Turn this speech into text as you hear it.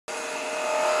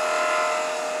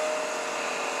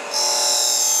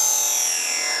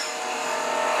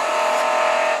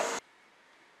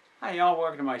Hi y'all,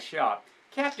 welcome to my shop.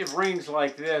 Captive rings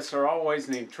like this are always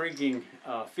an intriguing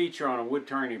feature on a wood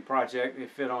turning project. They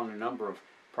fit on a number of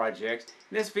projects.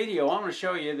 In this video I'm going to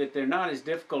show you that they're not as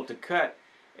difficult to cut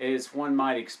as one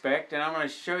might expect, and I'm going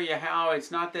to show you how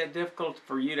it's not that difficult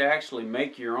for you to actually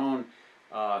make your own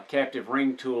captive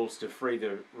ring tools to free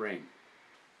the ring.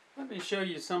 Let me show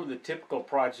you some of the typical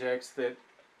projects that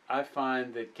I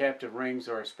find that captive rings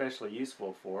are especially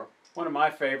useful for. One of my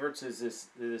favorites is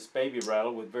this baby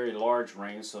rattle with very large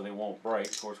rings so they won't break.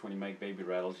 Of course, when you make baby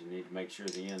rattles, you need to make sure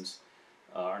the ends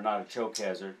are not a choke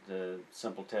hazard. The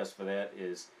simple test for that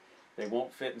is they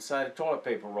won't fit inside a toilet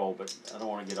paper roll, but I don't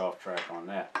want to get off track on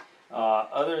that.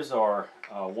 Others are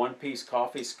one-piece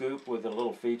coffee scoop with a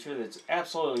little feature that's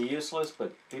absolutely useless,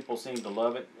 but people seem to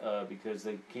love it because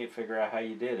they can't figure out how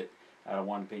you did it out of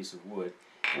one piece of wood.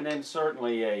 And then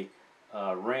certainly a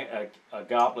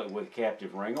goblet with a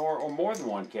captive ring, or more than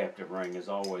one captive ring is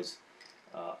always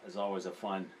a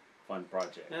fun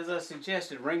project. As I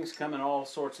suggested, rings come in all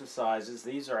sorts of sizes.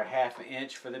 These are a ½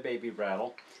 inch for the baby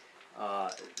rattle.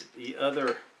 The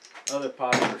other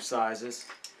popular sizes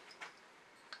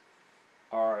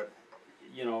are,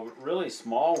 you know, really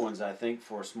small ones. I think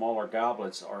for smaller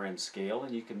goblets are in scale,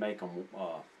 and you can make them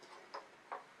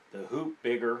the hoop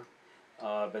bigger.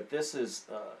 But this is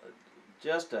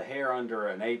just a hair under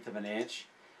 1/8 of an inch.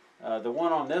 The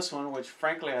one on this one, which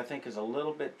frankly I think is a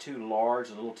little bit too large,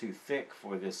 a little too thick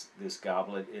for this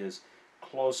goblet, is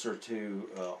closer to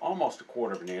almost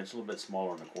 1/4 of an inch, a little bit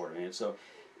smaller than 1/4 of an inch. So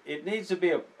it needs to be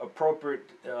appropriate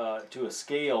to a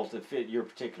scale to fit your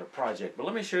particular project. But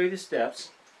let me show you the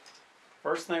steps.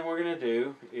 First thing we're going to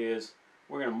do is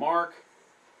we're going to mark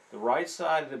the right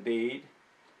side of the bead,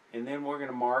 and then we're going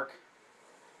to mark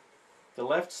the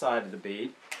left side of the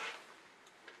bead.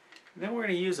 And then we're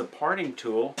going to use a parting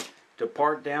tool to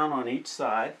part down on each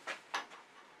side.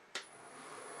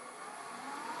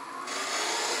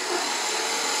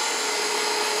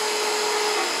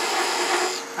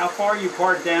 How far you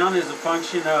part down is a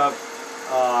function of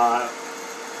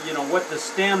you know, what the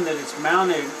stem that it's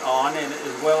mounted on, and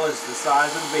as well as the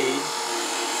size of the bead.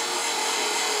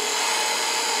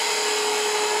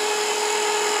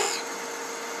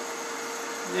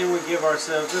 And then we give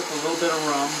ourselves just a little bit of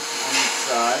room on each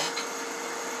side.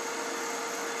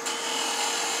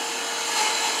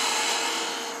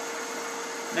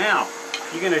 Now,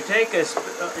 you're going to take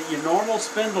your normal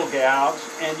spindle gouge,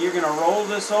 and you're going to roll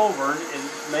this over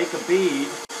and make a bead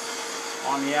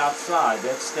on the outside.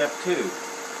 That's step 2.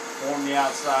 Form the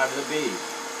outside of the bead.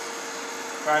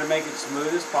 Try to make it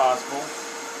smooth as possible.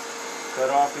 Cut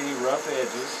off any rough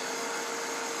edges.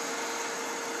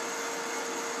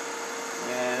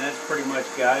 And that's pretty much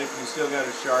got it. If you still got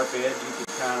a sharp edge, you can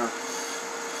kind of,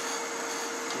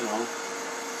 you know,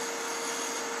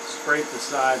 scrape the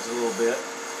sides a little bit.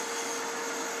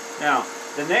 Now,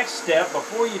 the next step,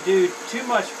 before you do too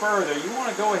much further, you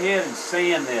want to go ahead and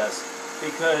sand this,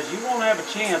 because you won't have a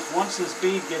chance once this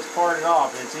bead gets parted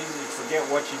off, and it's easy to forget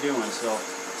what you're doing. So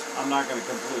I'm not going to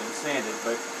completely sand it,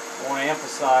 but I want to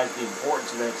emphasize the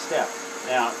importance of that step.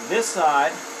 Now, this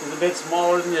side is a bit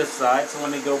smaller than this side, so let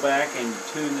me go back and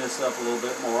tune this up a little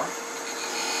bit more.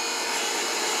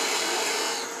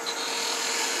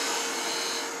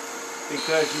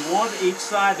 Because you want each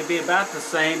side to be about the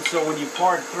same, so when you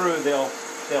part through, they'll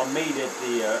meet at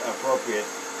the appropriate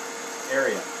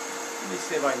area. Let me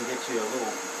see if I can get you a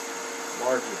little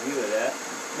larger view of that.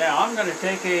 Now I'm going to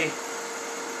take a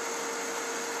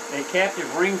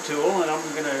captive ring tool, and I'm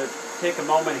going to take a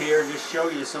moment here and just show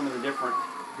you some of the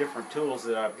different tools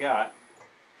that I've got.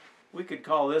 We could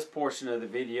call this portion of the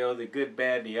video the good,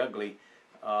 bad, and the ugly.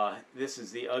 This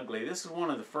is the ugly. This is one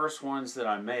of the first ones that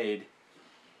I made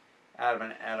out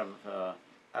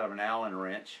of an Allen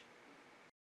wrench.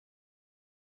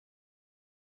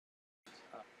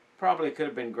 Probably could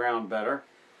have been ground better.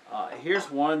 Here's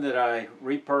one that I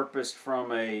repurposed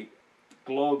from a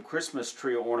globe Christmas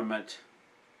tree ornament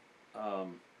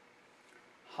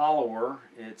hollower.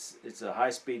 It's a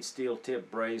high-speed steel tip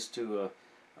brazed to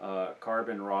a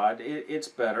carbon rod. It's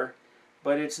better,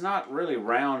 but it's not really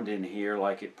round in here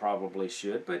like it probably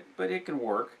should, but it can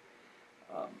work.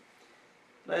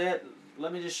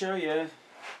 Let me just show you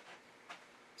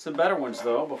some better ones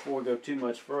though before we go too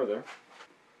much further.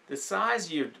 The size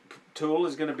of your tool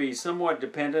is going to be somewhat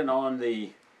dependent on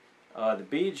the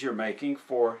beads you're making.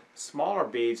 For smaller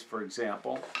beads, for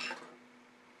example,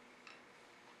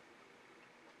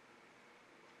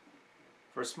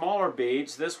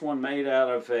 this one made out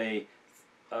of I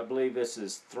believe this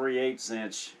is 3/8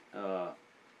 inch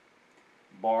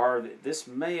bar. This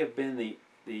may have been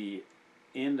the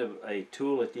end of a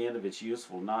tool at the end of its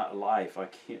useful life.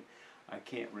 I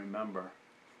can't remember.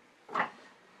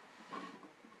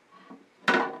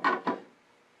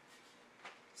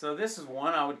 So this is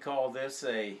one, I would call this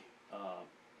a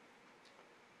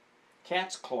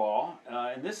cat's claw,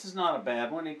 and this is not a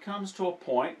bad one. It comes to a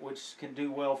point which can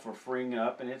do well for freeing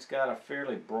up, and it's got a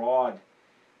fairly broad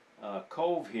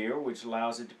cove here, which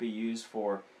allows it to be used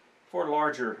for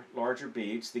larger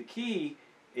beads. The key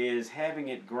is having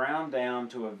it ground down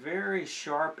to a very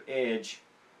sharp edge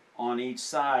on each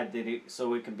side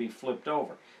so it can be flipped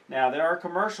over. Now there are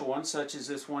commercial ones, such as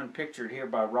this one pictured here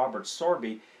by Robert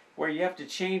Sorby, where you have to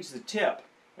change the tip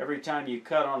every time you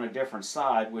cut on a different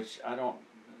side, which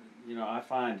I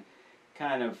find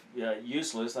kind of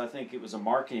useless. I think it was a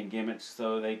marketing gimmick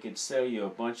so they could sell you a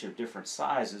bunch of different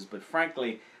sizes, but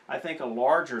frankly I think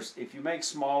if you make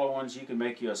smaller ones, you can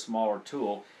make you a smaller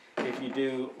tool. If you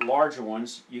do larger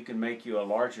ones, you can make you a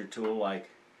larger tool like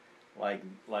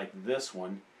this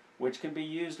one, which can be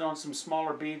used on some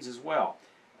smaller beads as well.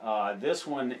 This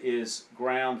one is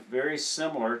ground very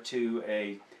similar to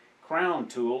a crown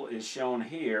tool, is shown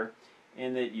here,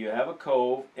 in that you have a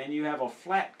cove and you have a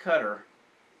flat cutter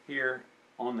here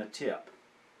on the tip.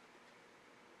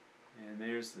 And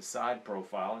there's the side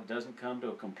profile. It doesn't come to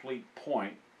a complete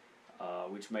point,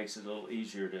 which makes it a little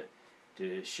easier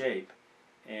to shape.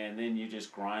 And then you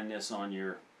just grind this on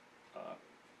your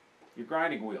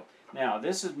grinding wheel. Now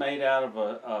this is made out of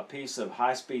a piece of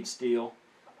high-speed steel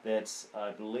that's,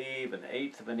 I believe,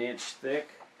 1/8 of an inch thick,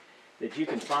 that you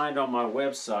can find on my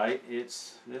website.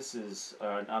 This is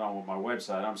not on my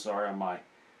website, I'm sorry, on my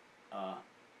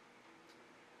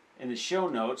in the show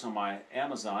notes on my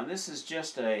Amazon. This is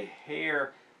just a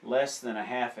hair less than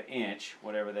 1/2 inch,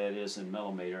 whatever that is in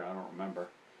millimeter, I don't remember.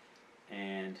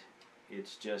 And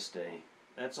it's just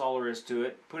that's all there is to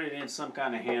it. Put it in some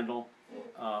kind of handle.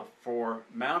 For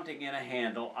mounting in a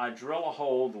handle, I drill a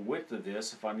hole the width of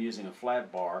this if I'm using a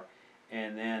flat bar,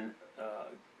 and then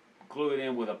glue it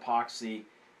in with epoxy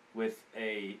with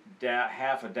a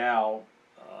half a dowel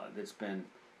that's been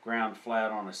ground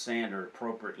flat on a sander,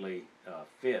 appropriately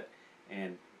fit,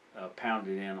 and pound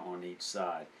it in on each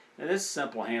side. Now this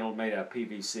simple handle made out of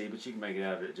PVC, but you can make it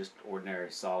out of just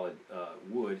ordinary solid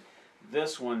wood.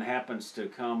 This one happens to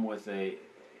come with it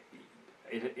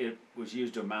was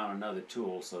used to mount another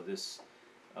tool, so this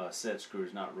set screw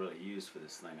is not really used for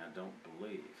this thing, I don't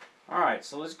believe. Alright,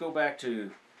 so let's go back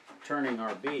to turning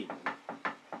our bead.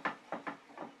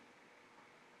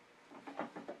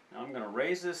 Now I'm going to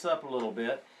raise this up a little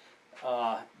bit.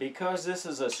 Because this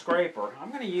is a scraper, I'm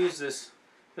going to use this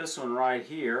one right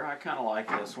here. I kind of like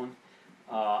this one.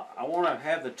 I want to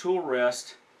have the tool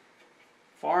rest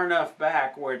far enough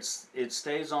back where it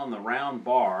stays on the round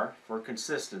bar for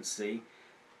consistency,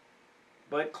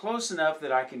 but close enough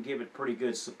that I can give it pretty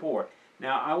good support.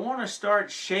 Now I want to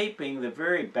start shaping the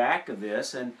very back of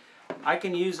this, and I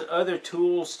can use other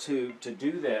tools to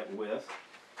do that with.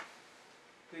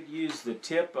 Could use the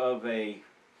tip of a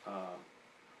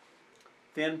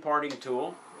thin parting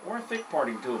tool, or a thick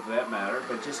parting tool for that matter,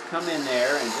 but just come in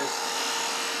there and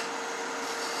just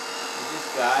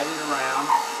guide it around.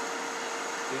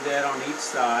 Do that on each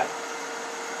side.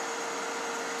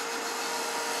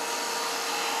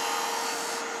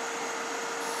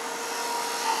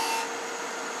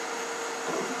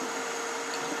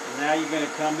 And now you're going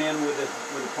to come in with a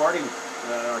parting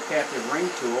or captive ring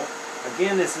tool.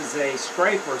 Again, this is a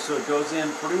scraper, so it goes in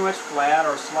pretty much flat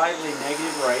or slightly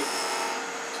negative rate.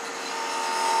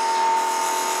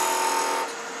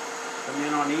 Come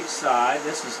in on each side.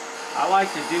 I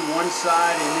like to do one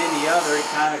side and then the other and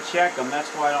kind of check them. That's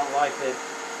why I don't like that.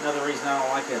 Another reason I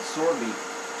don't like that Sorby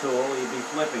tool. You'd be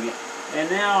flipping it.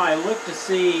 And now I look to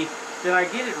see, did I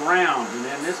get it round? And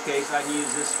in this case, I can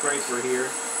use this scraper here.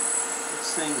 It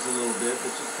stings a little bit,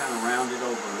 but just kind of round it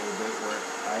over a little bit where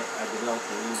I developed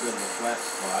a little bit of a flat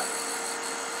spot.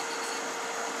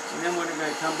 And then we're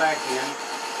going to come back in,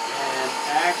 and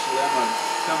actually I'm going to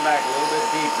come back a little bit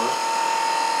deeper.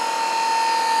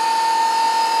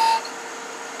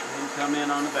 Come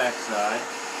in on the back side.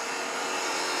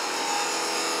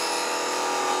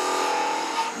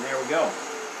 And there we go.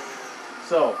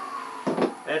 So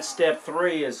that's step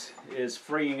 3 is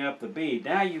freeing up the bead.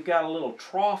 Now you've got a little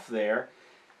trough there,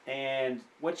 and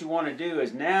what you want to do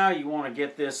is now you want to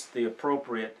get this the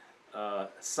appropriate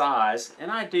size, and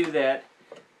I do that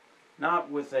not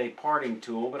with a parting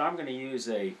tool, but I'm going to use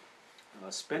a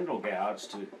spindle gouge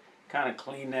to kind of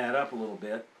clean that up a little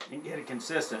bit and get it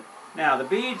consistent. Now the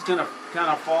bead's going to kind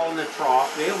of fall in the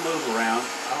trough. It'll move around.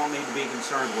 I don't need to be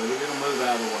concerned with it. It'll move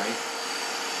out of the way.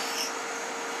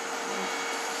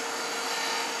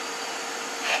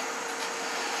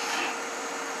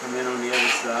 Come in on the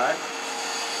other side.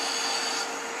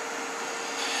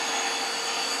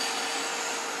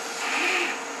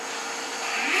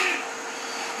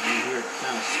 hear it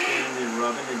kind of spinning and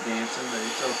rubbing and dancing, but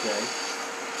it's okay.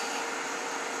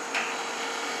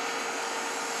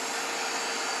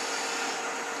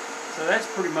 So that's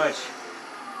pretty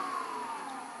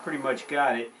much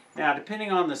got it. Now,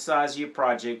 depending on the size of your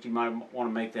project, you might want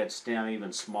to make that stem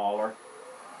even smaller.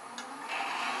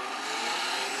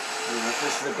 If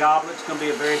this is a goblet, it's going to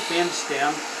be a very thin stem.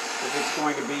 If it's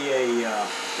going to be a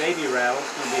baby rattle,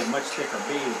 it's going to be a much thicker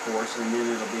bead, of course, and then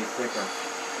it'll be thicker.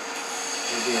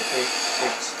 It'll be a thick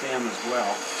stem as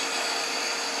well.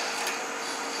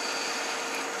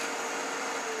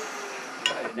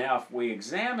 Right, now, if we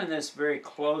examine this very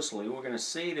closely, we're going to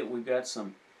see that we've got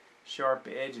some sharp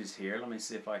edges here. Let me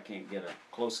see if I can't get a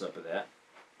close-up of that.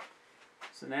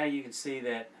 So now you can see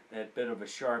that bit of a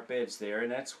sharp edge there,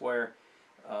 and that's where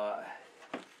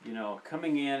you know,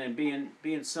 coming in and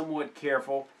being somewhat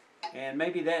careful, and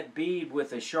maybe that bead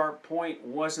with a sharp point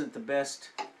wasn't the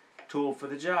best tool for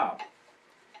the job.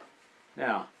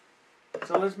 Now,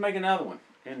 so let's make another one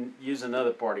and use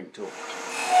another parting tool.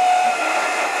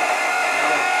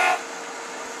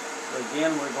 So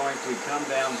again, we're going to come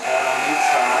down part on each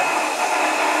side.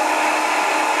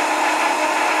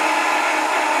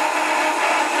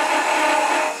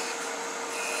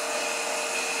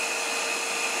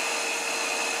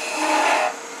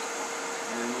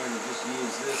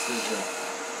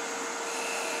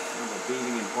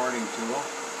 Beading and parting tool.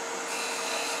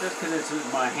 Just because it's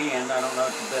with my hand, I don't know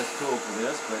if it's the best tool for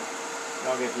this, but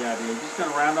y'all get the idea. Just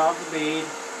going to round off the bead.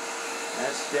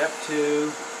 That's step 2.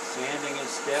 Sanding is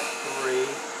step 3. We're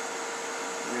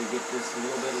going to get this a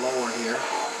little bit lower here.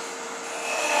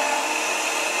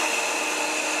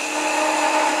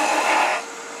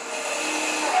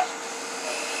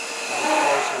 A little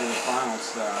closer to the final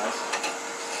size.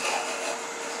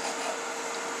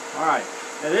 All right.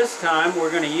 Now this time we're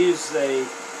going to use a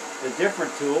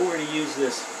different tool. We're going to use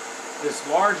this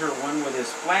larger one with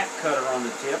this flat cutter on the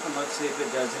tip, and let's see if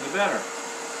it does any better.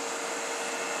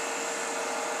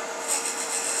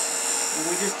 And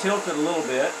we just tilt it a little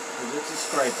bit because it's a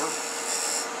scraper.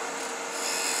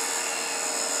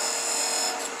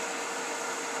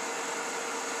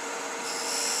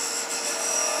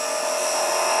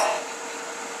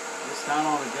 This time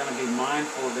I'm going to be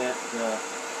mindful of that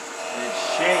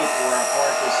shape where I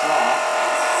part this off.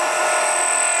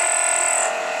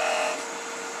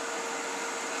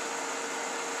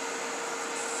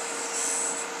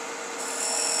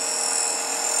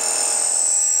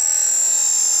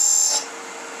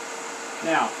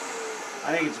 Now, I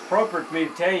think it's appropriate for me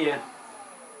to tell you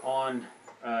on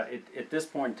at this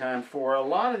point in time, for a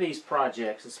lot of these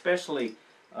projects, especially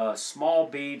small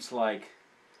beads like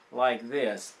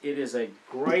this, it is a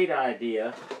great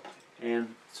idea,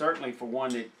 and certainly for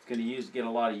one that's going to get a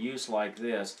lot of use like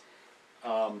this,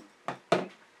 to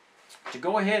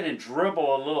go ahead and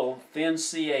dribble a little thin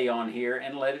CA on here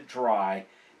and let it dry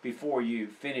before you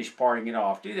finish parting it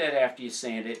off. Do that after you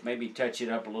sand it, maybe touch it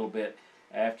up a little bit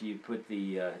after you put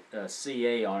the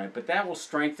CA on it, but that will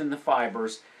strengthen the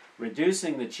fibers,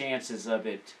 reducing the chances of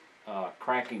it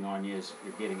cracking on you as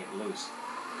you're getting it loose.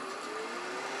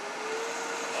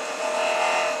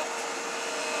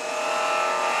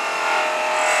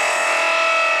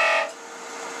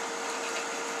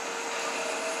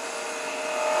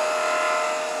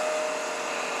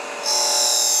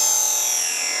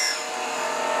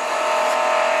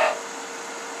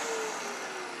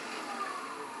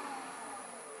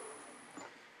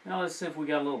 Now let's see if we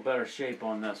got a little better shape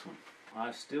on this one.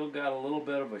 I've still got a little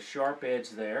bit of a sharp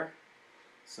edge there,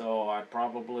 so I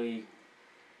probably,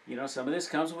 you know, some of this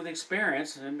comes with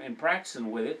experience and practicing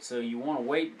with it, so you want to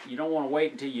wait. You don't want to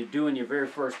wait until you're doing your very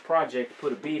first project to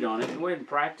put a bead on it. Go ahead and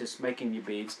practice making your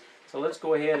beads. So let's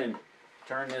go ahead and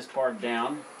turn this part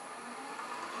down.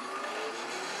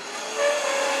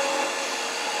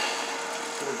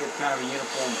 So we get kind of a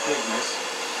uniform thickness.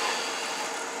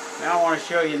 Now I want to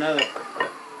show you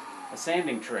a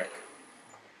sanding trick.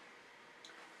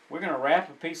 We're going to wrap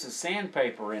a piece of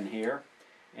sandpaper in here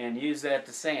and use that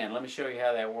to sand. Let me show you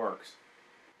how that works.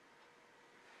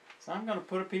 So I'm going to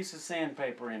put a piece of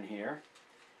sandpaper in here,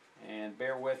 and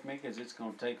bear with me because it's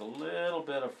going to take a little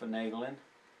bit of finagling.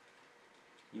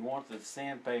 You want the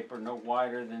sandpaper no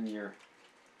wider than your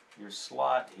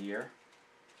slot here.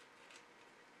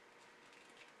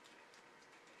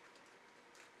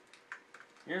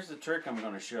 Here's the trick I'm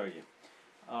going to show you.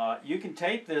 You can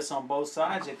tape this on both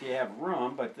sides if you have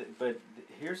room, but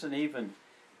here's an even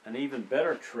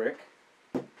better trick.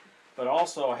 But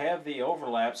also have the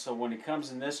overlap so when it comes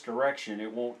in this direction,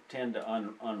 it won't tend to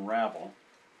unravel.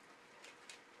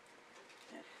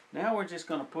 Now we're just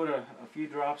going to put a few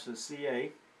drops of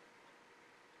CA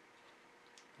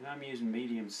And I'm using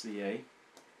medium CA.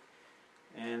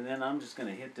 And then I'm just going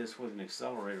to hit this with an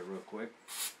accelerator real quick.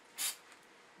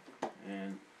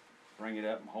 And bring it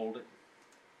up and hold it.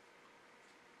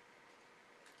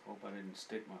 Hope I didn't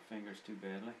stick my fingers too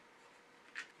badly.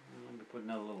 And let me put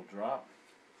another little drop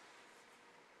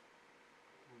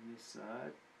on this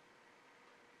side.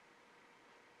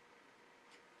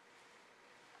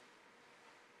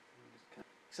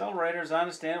 Accelerators, I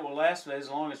understand it will last as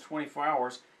long as 24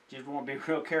 hours. You just want to be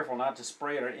real careful not to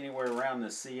spray it anywhere around the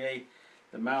CA,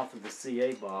 the mouth of the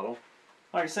CA bottle.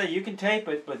 Like I say, you can tape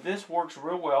it, but this works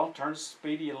real well. Turns the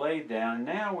speed of your lathe down. And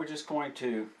now we're just going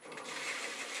to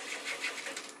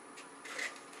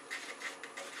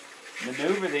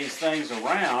maneuver these things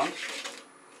around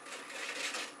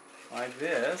like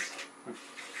this.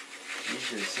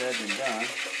 Easier said than done.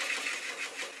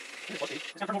 It's going to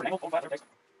turn over an angle, hold flat, there, press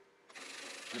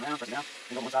it down,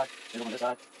 then go on one side, then go on this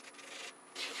side.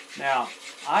 Now,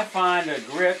 I find a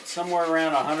grit somewhere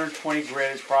around 120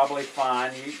 grit is probably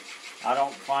fine. I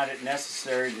don't find it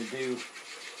necessary to do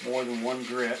more than one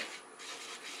grit,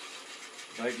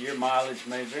 but your mileage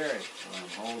may vary. Well, I'm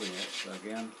holding it, so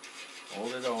again,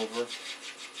 hold it over.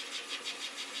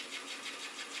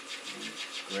 And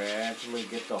gradually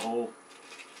get the whole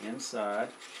inside.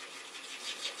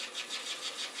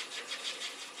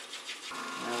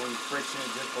 Now we friction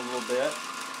it just a little bit.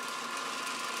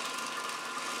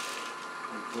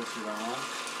 And push it on.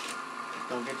 Just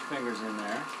don't get your fingers in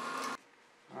there.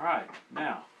 Alright,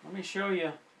 now let me show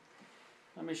you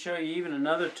even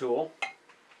another tool.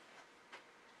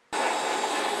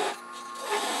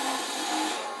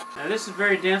 Now this is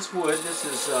very dense wood. This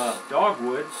is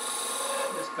dogwood.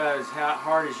 It's about as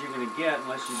hard as you're going to get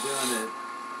unless you're doing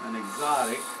an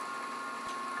exotic.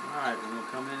 Alright, we're going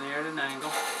to come in there at an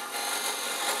angle.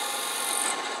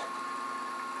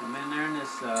 Come in there on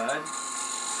this side.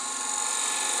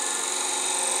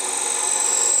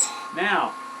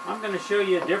 Now, I'm going to show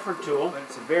you a different tool, but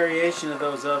it's a variation of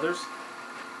those others.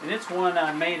 And it's one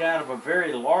I made out of a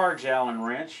very large Allen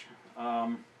wrench.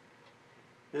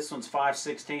 This one's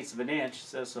 5/16 of an inch. It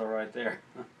says so right there.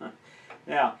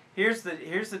 Now, here's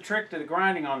the trick to the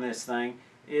grinding on this thing,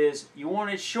 is you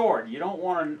want it short. You don't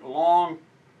want to long,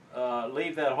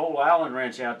 leave that whole Allen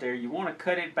wrench out there. You want to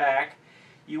cut it back.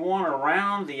 You want to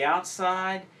round the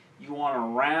outside. You want to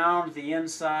round the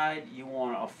inside. You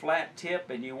want a flat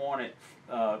tip, and you want it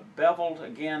beveled,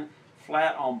 again,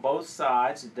 flat on both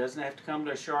sides. It doesn't have to come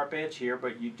to a sharp edge here,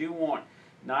 but you do want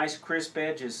nice crisp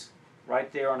edges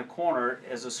right there on the corner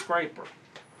as a scraper.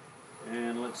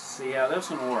 And let's see how this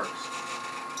one works.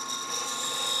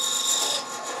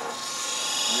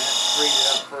 And that freed it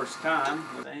up first time.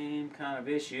 Same kind of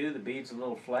issue. The bead's a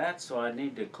little flat, so I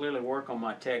need to clearly work on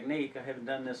my technique. I haven't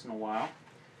done this in a while.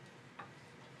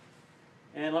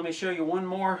 And let me show you one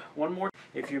more.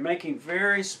 If you're making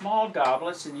very small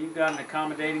goblets and you've got an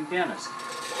accommodating dentist.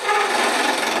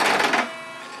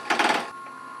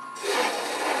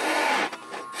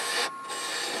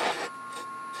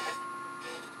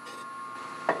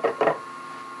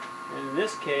 And in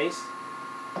this case,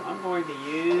 I'm going to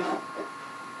use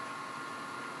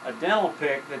a dental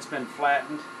pick that's been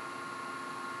flattened.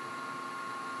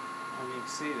 Well, you can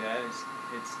see that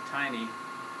it's tiny.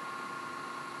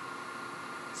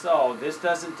 So this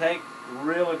doesn't take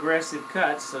real aggressive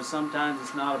cuts, so sometimes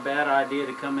it's not a bad idea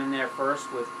to come in there first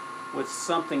with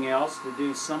something else to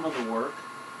do some of the work.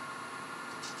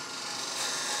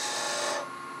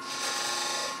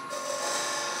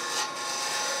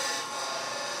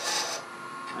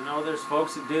 I know there's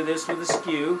folks that do this with a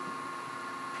skew.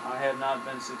 I have not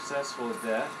been successful at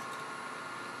that.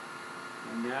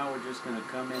 And now we're just going to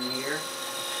come in here.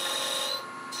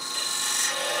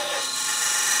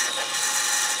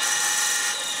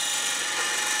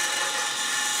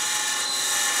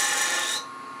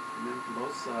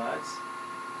 Both sides.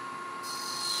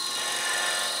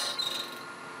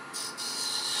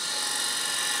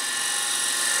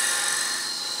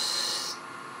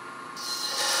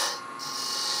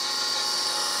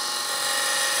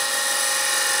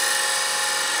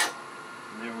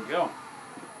 And there we go.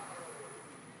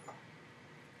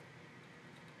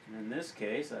 And in this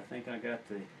case, I think I got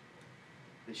the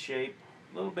shape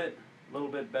a little bit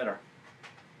better.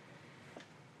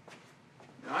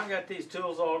 Now, I've got these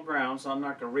tools all ground, so I'm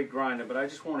not going to regrind it, but I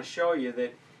just want to show you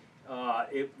that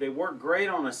they work great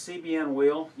on a CBN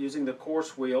wheel using the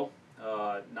coarse wheel,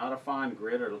 not a fine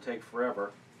grit, or it'll take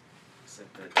forever. Set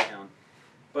that down.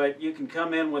 But you can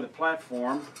come in with a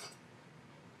platform,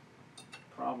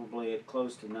 probably at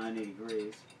close to 90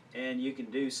 degrees, and you can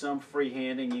do some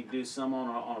freehanding, you can do some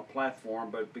on a platform,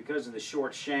 but because of the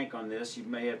short shank on this, you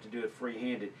may have to do it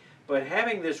free-handed. but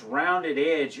having this rounded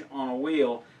edge on a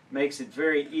wheel makes it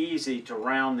very easy to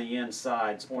round the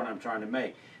insides. What I'm trying to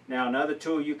make. Now another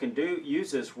tool you can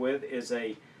use this with is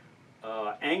a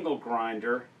angle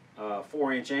grinder,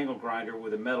 4-inch angle grinder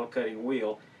with a metal cutting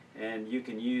wheel, and you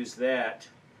can use that.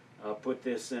 Put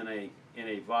this in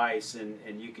a vise,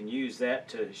 and you can use that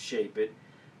to shape it.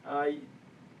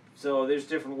 So there's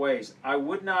different ways. I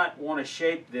would not want to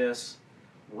shape this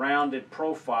rounded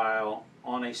profile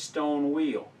on a stone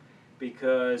wheel,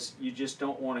 because you just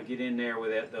don't want to get in there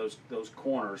with those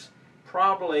corners.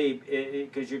 Probably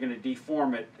because you're going to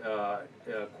deform it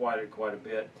quite a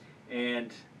bit,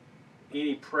 and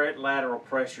any lateral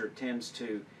pressure tends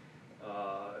to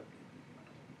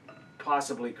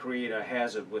possibly create a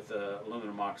hazard with the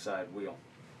aluminum oxide wheel.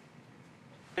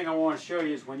 The thing I want to show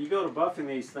you is when you go to buffing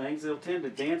these things, they'll tend to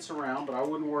dance around, but I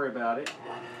wouldn't worry about it.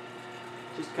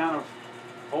 Just kind of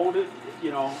hold it,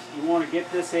 you know, you want to get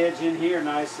this edge in here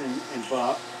nice and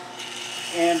buff.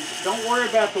 And don't worry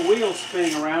about the wheels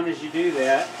spinning around as you do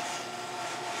that.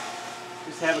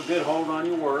 Just have a good hold on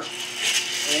your work.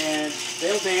 And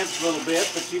they'll dance a little bit,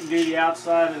 but you can do the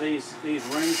outside of these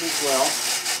rings as well.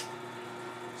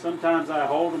 Sometimes I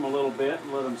hold them a little bit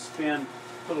and let them spin,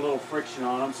 put a little friction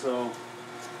on them so you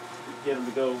get them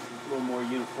to go a little more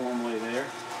uniformly there.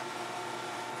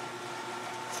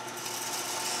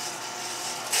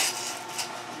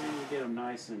 And you get them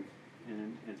nice and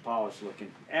polished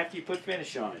looking after you put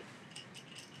finish on it.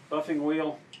 Buffing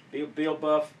wheel, wheel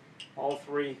buff all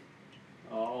three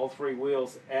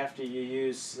wheels after you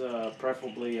use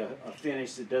preferably a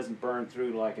finish that doesn't burn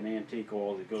through like an antique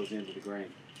oil that goes into the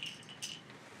grain.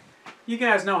 You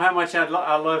guys know how much I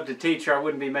love to teach, or I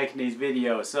wouldn't be making these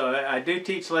videos. So I do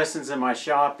teach lessons in my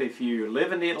shop. If you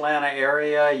live in the Atlanta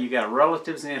area, you got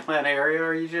relatives in the Atlanta area,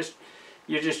 or you're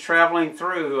just traveling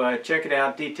through, check it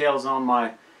out. Details on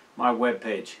my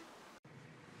webpage.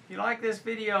 If you like this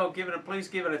video, please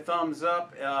give it a thumbs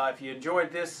up. If you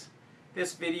enjoyed this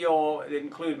video that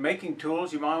include making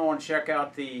tools, you might want to check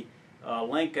out the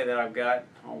link that I've got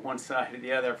on one side or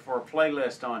the other for a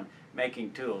playlist on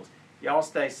making tools. Y'all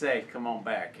stay safe. Come on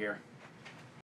back here.